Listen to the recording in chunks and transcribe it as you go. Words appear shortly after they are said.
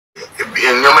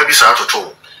in your maybe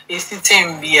Sato. It's the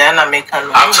same be an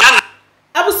American.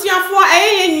 Abusiafo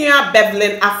nua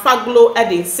Beverly afaglo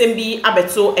ede sembi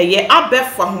abeto eye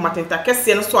abefo ahomatenta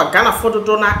kese no so Ghana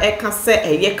fododo na eka se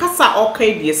eye kasa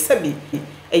okai die sebi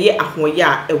eye ahoye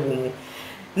a ewo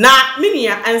na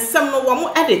minia ensem no wo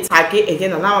mo ede tage eye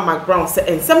Nana Ama Mcbrown se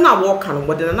ensem na wo ka no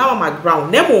wo de Nana Ama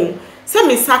Mcbrown nemo se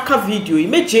me saka video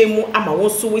imeje mu ama won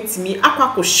so wetimi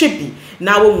akwako hwebi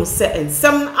na wo mu se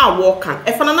ensem a wo kan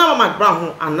efa Nana Ama Mcbrown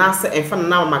ho anase efa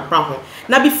Nana Ama Mcbrown ho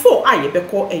na before aye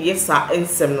beko eye sa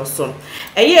ensem no so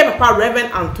eye papa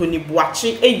Reverend Anthony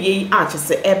Buachi eye a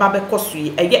chese eba beko so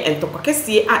eye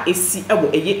entokakese a esi ewo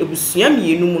eye ebusua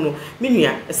mienu mu no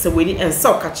menua se weni ensa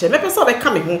okache mepese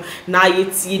obeka me ho na aye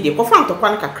tie de kofa ntokwa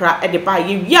ne kakra ede ba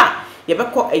ye wia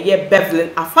yebeko eye Beverly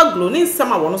afaglo ni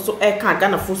nsema wono so eka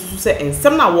Ghana fo susu se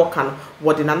ensem na wo kan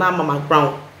wo de Nana Ama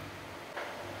Mcbrown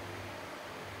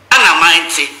ana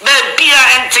mainti be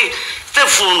bia enti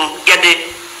stefunu yede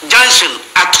junction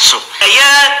atso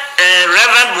eye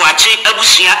Reverend Buachi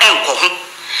abusua enko ho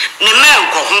ne me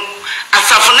enko ho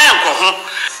asafo na enko ho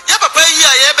ya papa yi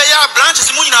a ye be ya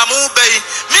branches mu nyina mu be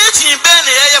meeting be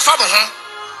na ye fa mo ho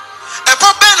e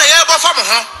pop be na ye bo fa mo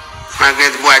ho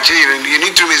Margaret Buachi, you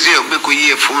need to see a big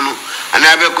year phone, and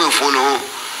I have a good phone.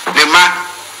 The man,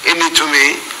 any to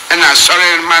me, and I sorry,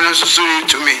 man, so sorry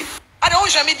to me. I don't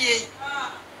wish I made ye.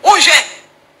 Oh, yeah.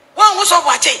 One was of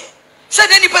watching. Said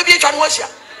any baby, John was here.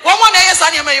 One day,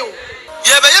 son, you may.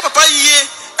 Yeah, but your papa ye,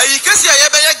 and you can see a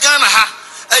Yabaya Ghana,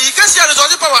 and you can see a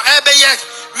result of our Airbayak.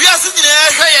 We are sitting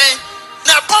there,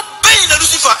 now pop pain and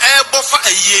Lucifer air buffer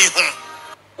a year.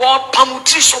 What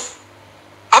Pamutriso?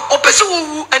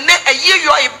 And a year you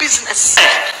are a business.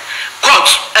 Court,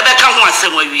 a better one,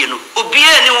 some way, you know. Obia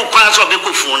no class of the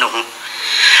phone.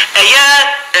 A year,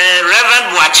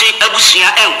 Reverend Buachi,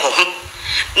 Abusia, Enko,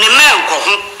 Nemanko,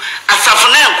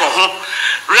 Asafanenko,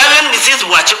 Reverend Mrs.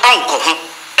 Buachi, Uncle,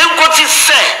 and what is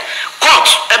said,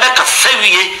 court, a better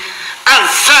Savier,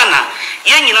 and Sana,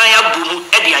 Yanaya Boom,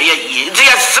 Edia, they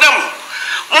are strum.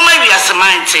 Mama, we are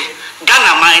Samante,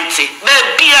 Ghana Mighty,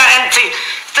 Bia Anti.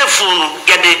 Stefunu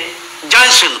get the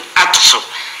junction at so.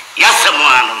 Yes,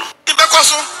 someone.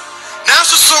 Because now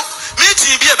so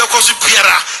meeting be because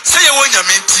Piera say you want your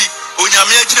minty, on your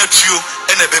making a trio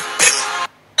and a bed.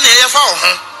 Near found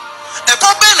home. A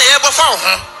pop and a ever found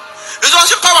home. There's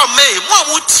also power may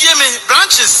more would tear me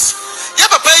branches.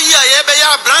 Yapa pay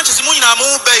ya branches Munina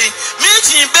Moon Bay,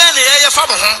 meeting Ben a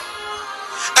farm home.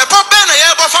 A pop and a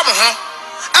ever farm home.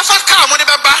 I thought come with the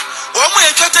baba, one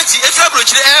way to take the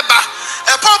average air bar.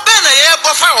 A pop ben a year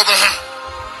buffer over him.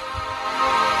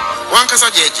 One casa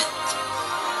jeji.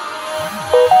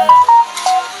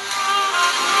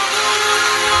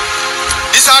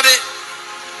 This are the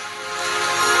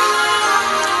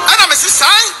Anna Mrs.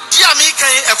 Sign, dear me,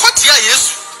 a cotia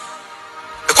yes.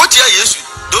 A cotia yes,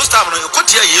 those time a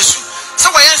cotia yes. So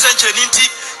I answer Cheninti,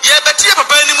 ye but ye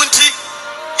papa nimunti,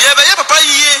 ye by your papa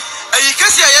ye, and you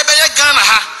can see a yabaya Ghana,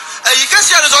 and you can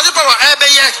see a result of our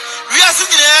airbayak. We are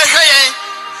sitting there,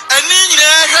 and in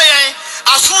there,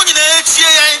 as soon as you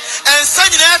and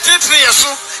sending out 3 years.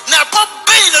 Now, Pop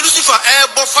Bay and Lucifer air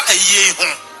buffer a year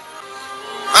home.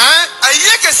 A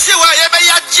year can see why ever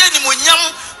you are Jenny when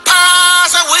young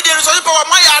pass away there is only power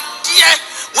my idea.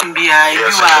 When be I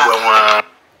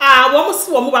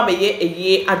woman ba ye a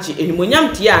ye aji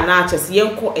animunyam dia na chese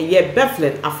yenko a ye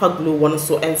Beverly afaglo one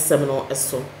so and seminal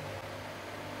eso.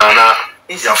 Anna,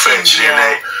 your French,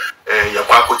 your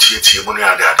quaco tea,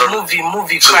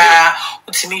 movie cry,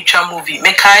 ultimate movie.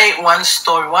 Make I one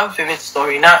story, one favorite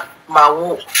story. Now, my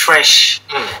wo fresh.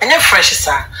 And then fresh,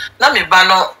 sir. Now, me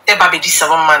bano, a baby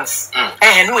 7 months.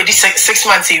 And we 6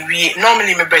 months a week.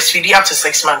 Normally, me breastfeed up to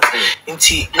 6 months.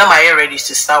 Until now, my hair ready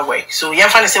to start work. So, you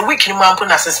find a week in one put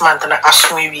 6 months and I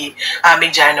swim we I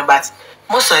make giant, but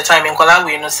most of the time in Kola,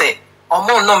 we no say, or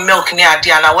more no milk near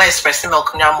Diana, where express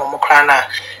milk near Momokrana.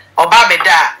 Or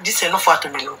Babeda, this is no for to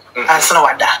me. And so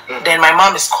then my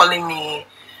mom is calling me,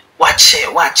 watch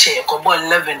it, Kobo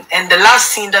 11. And the last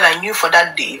scene that I knew for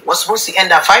that day was supposed to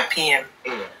end at 5 p.m.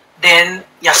 Then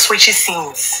you switching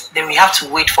scenes. Then we have to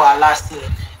wait for our last scene.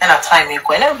 And at time,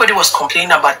 and everybody was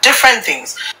complaining about different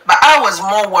things. But I was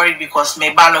more worried because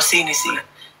my bar no say anything.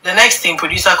 The next thing,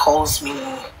 producer calls me,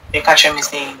 they catch me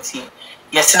saying,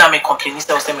 yes, I may complain.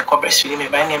 Instead of saying, me breastfeeding me,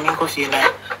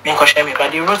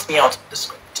 but they wrote me out of the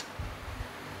script.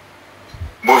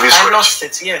 I lost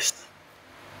it, yes.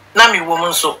 Now me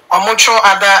woman so I'm sure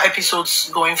other episodes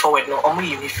going forward no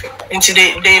until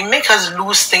they make us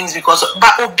lose things because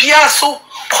but Obia so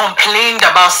complained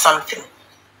about something.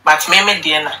 But me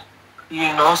Diana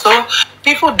you know. So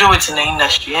people do it in the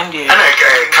industry, and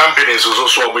companies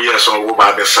also yes or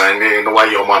about the sign and why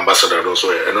your ambassador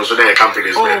also and also the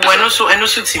companies. Oh, and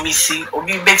also to me see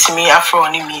obi bet me afro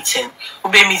any meeting.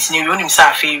 Obi meeting you only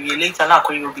say fair later na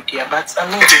ko you be there, but I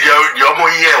mean your more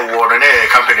year one and a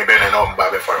company ben and on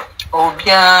baby for.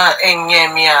 Obia enye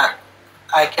me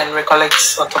I can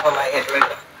recollect on top of my head right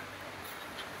now.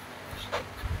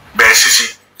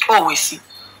 Bessie. Oh, we see.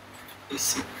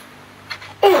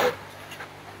 Oh.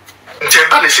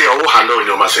 Say, oh, handle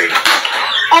your message.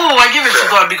 Oh, I give it to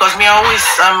God because me always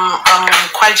I'm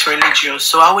quite religious,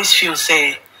 so I always feel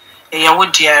say, hey, I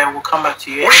will come back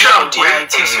to you. It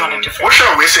takes you on a different. What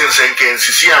shall we say?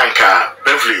 Anka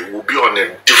Beverly will be on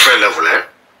a different level, eh?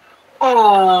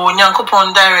 Oh,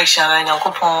 Nyankopon direction and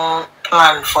Nyankopon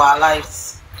plan for our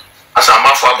lives. As a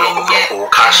man for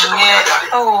cash.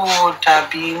 Oh,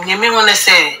 Dabi, you may want to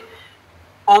say,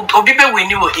 Obi be when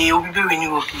you will be, Obi be when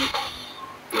you will be.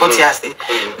 What you say?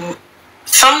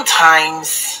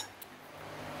 Sometimes,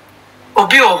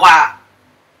 Obi or what?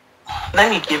 Let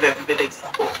me give a bit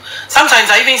example.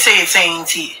 Sometimes I even say it's saying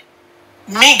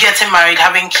me getting married,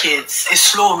 having kids, it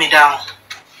slow me down.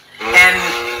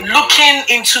 And looking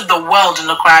into the world,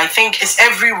 I think it's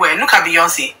everywhere. Look at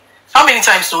Beyonce. How many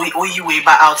times do we way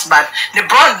back out? But the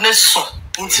brandness so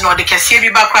into the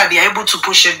Cassie background, they are able to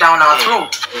push it down our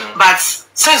throat. But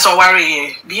since our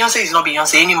worry, Beyonce is not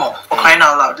Beyonce anymore. For crying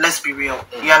out loud, let's be real.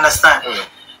 You understand?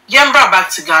 Yembra back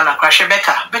to Ghana, crash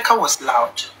Becca was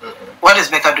loud. What is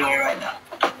Becca doing right now?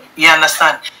 You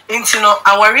understand? Into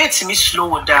our rate to me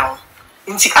slow down.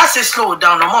 Into as they slow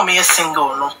down, no more me a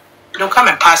single no. They'll come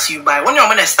and pass you by. When you're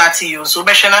going to start you, so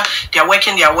they're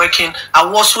working. I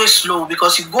was so slow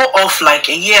because you go off like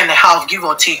a year and a half, give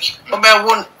or take.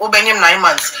 Over 9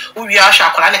 months. We are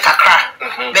shakulane kakra.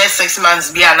 There's 6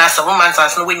 months, be an 7 months,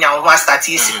 and so when you want to start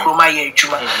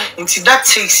until that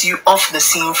takes you off the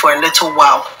scene for a little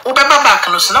while. Over back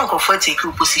and also now for take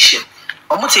your position.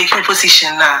 I'm take your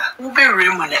position now. Ube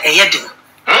remun a yedding.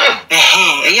 As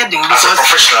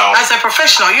a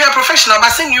professional, you're a professional,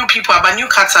 but seeing new people, but new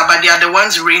cuts are, but they are the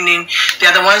ones reigning, they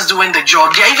are the ones doing the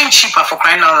job. They are even cheaper for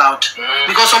crying out loud.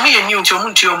 Because when we are new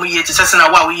to to say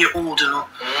now we are old, you know.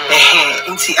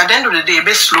 At the end of the day,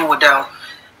 be slow down.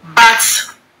 But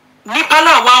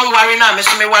Nipana one worry now,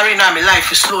 me worry now, my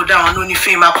life is slow down, no ni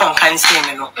fame upon kind thing,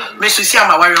 you know. Me see I'm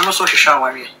a worry, no social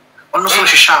worry, or no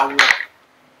social war.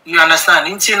 You understand?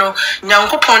 You know,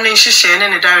 Nyankopon and she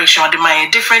in the direction of my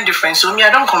different. So me,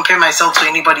 I don't compare myself to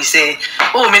anybody. Say,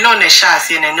 oh, me no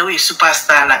neshasi and I know he's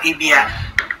superstar na Ibia.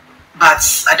 But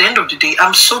at the end of the day,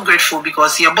 I'm so grateful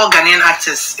because you're both Ghanaian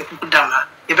actors.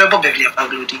 You're both Beverly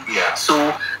afaglo. Yeah.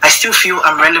 So I still feel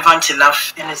I'm relevant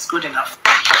enough and it's good enough.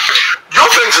 Your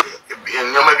friends,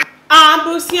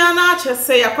 Busiana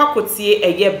chese yakwakotie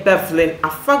eye Beverly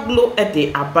afaglo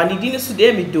ede abanidini su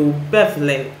de mi do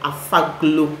Beverly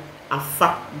afaglo.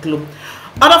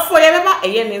 Other for yeba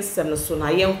eye nsem so na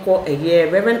yenko eye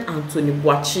Reverend Anthony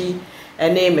Boachi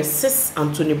ene Mrs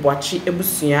Anthony Boachi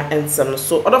ebusua ensem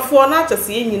so other for na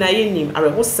chese nyina yenim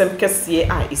arehosem kese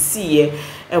a esiye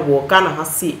ewo Ghana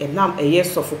hasi enam eye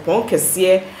sofopon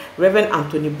kese Reverend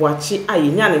Anthony Boachi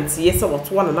ayenya ntie se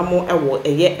woto na mo ewo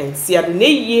eye ensia do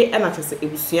neye e na chese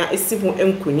ebusua esi ho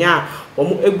enkunya wo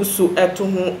mo egusu eto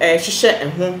ho hihye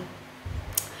eho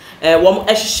wom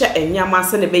ehihye enyama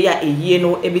se ne be ya eyie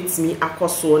no ebetimi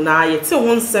akoso na yete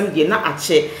ho nsem ye na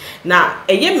ache na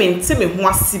eye mente me ho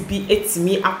asibi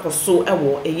etimi akoso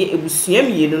ewo eye ebusua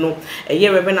mienu no eye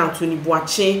Reverend Anthony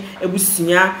Boachi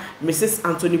ebusua Mrs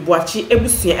Anthony Boachi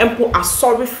ebusua empo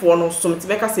asorifo no so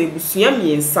metebeka se ebusua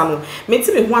miensa no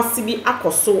mente me ho asibi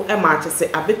akoso e ma ache se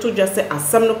abetodwa se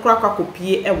asem no kra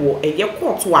kwakopie ewo eye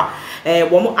koto a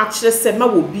wom akire se ma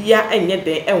wo bia enye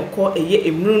den enko eye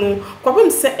emunu no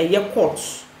kwabem se eye court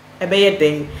ebeye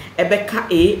den ebeka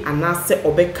anase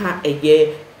obeka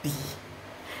eye b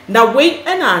na we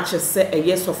na achese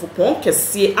eye sofopon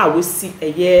kese a wesi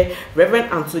eye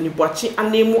Reverend Anthony Boachi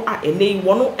anemu a enei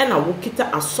wono na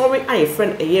wokita asori a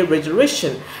friend eye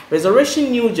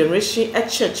resurrection new generation a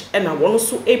church na wono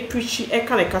so e preach e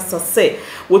kanekasa se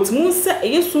wotmu se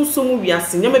eye sunsumu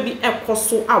wiase nyama bi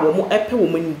ekoso a wo mo epe wo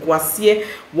maniguase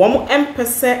wo mo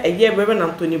empese eye Reverend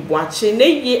Anthony Boachi na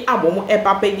ye a wo mo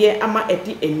ebabeye ama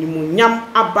edi animunyam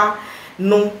aba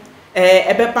no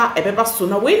ebeba so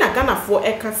na we na Ghana fo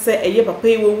eka se eye papa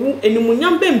yi wewu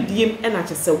enimunyam bembiem na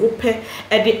chese wo pe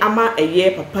ede ama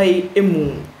eye papa yi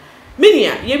emu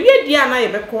Minia, ye be dia na ye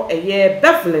beko eye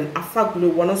Beverly afaglo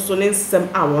wono so ne nsem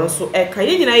a wono so eka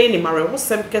ye nyina ye ni mare wo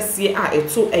sem kese a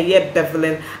eto eye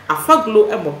Beverly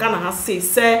afaglo e mo Ghana ha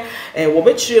se wo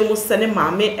be kire mu se ne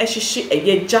maame ehihye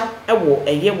eye ja e wo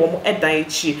eye wo mo edan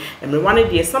echi emrewane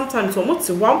de sometimes wo mo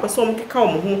ti wa person mo keka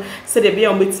wo ho se de bia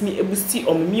wo metimi ebusti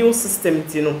o immune system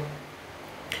ti no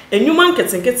enyuma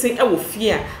nketenkete e wo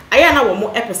fie a aya na wo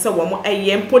mo epese wo mo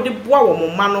eye mpode boa wo mo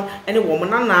ma no ene wo mo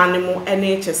nanaane mo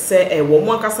ene kyese wo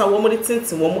mo ankasa wo mo de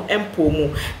tintin wo mo empo mu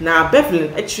na Beverly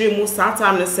akire mu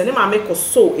saata ne se ne maame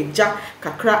koso eja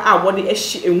kakra a wo de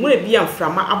ehyi enwure bi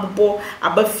amframa abobo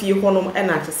abafie honom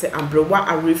ena kyese ambrewa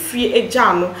arefie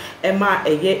eja no ema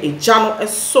eye eja no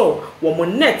eso wo mo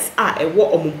net a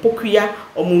ewo omumpokua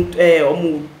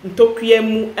omu ntokua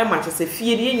mu ema kyese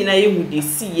fie de nyina ye hudi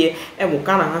siye e wo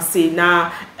Ghana ha sei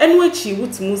na enu echi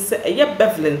wutimu se eye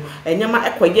Beverly enyama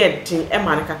ekoye din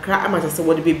ema ne kakra ema kyese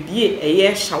wo de bebie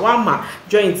eye shawarma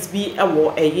joints bi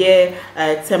ewo eye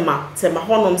tema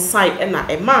honom side ena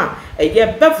ema eye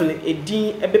Beverly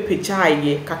edin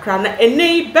ebepechaye kakra na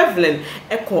enei Beverly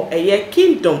eko eye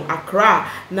Kingdom Accra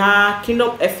na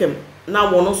Kingdom FM na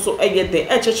wono so eye de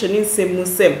echeche ni nsem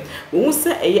nsem wo se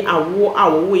eye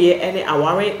awo ye ene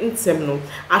aware ntem no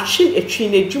atwe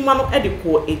na edwuma no ede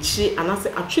ko echi anase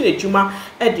atwe na edwuma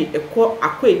ede ekọ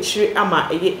akọ echi ama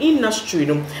eye industry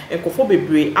no enkofo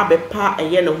bebre abepa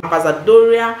eye no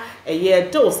ambassadoria eye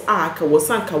dos aka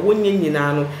wosanka wonye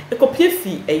nyina no ekopie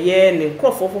fi eye ne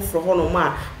nkrofo foforo ho no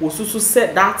ma wosusu se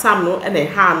that time no ene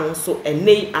ha no so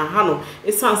enei aha no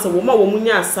esanse wo ma wo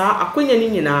munya asa akonya ni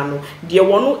nyina no de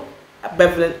wono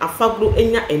Beverly afaglo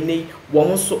enya enei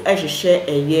won so ehhehye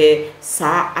eye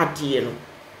saa ade no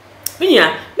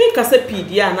minya meka se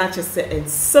pedia na kyese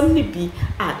ensem ni bi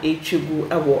a etwegu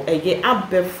ewo eye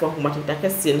abefo homatenta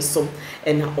kese nso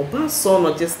ena oba so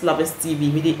no just Lovers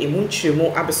TV mi de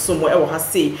emunchiremu abesomo ewo ha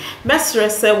sei mesre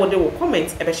se wo de wo comment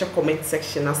ebe she comment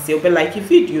section na se obe like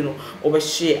video no obe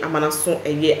share amana so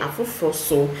eye afoforo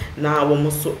so na wo mo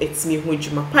so etimi ho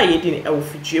adwuma pa ye di ne ewo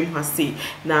fiduem ha sei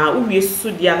na uwie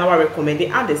su dia na wa recommend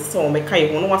others so me kai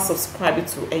ho no wa subscribe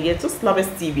to eye just Lovers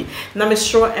TV na me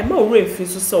sure e ma wo remfi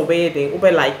so so obe den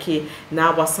obe like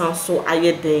na wasan so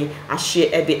ayeden ahye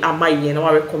e de amaye na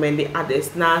wa recommend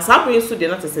others na sabri so de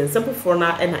na tese simple for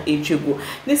na e na echego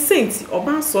ne senti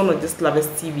oba so no just Lovers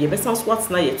TV e be san so what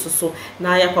na yeto so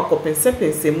na ya kwa kopense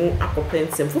mu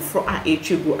akopensem foforo a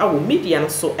echego awo media no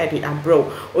so e de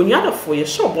abro onwadofo ye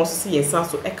show bon so ye san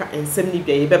so e ka ensem ni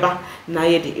bia ye beba na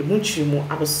ye de emunchirimu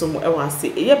abesomo e wa se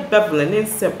e ye Beverly ne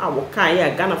nsem awo kan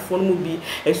ye Ghana fo no mu bi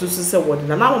esusu se wo de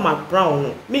Nana Ama Mcbrown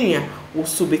no menua wo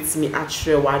so betimi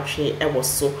atwere wadwe e wo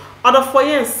so odofo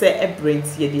ye nse e brent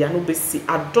ye dia no besi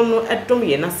adono edom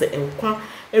ye na se enkwa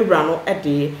ewura no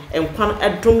ede enkwa no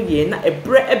edom ye na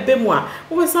ebre ebemu a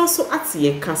wo besan so ate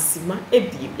ye kasima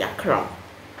ebi yakra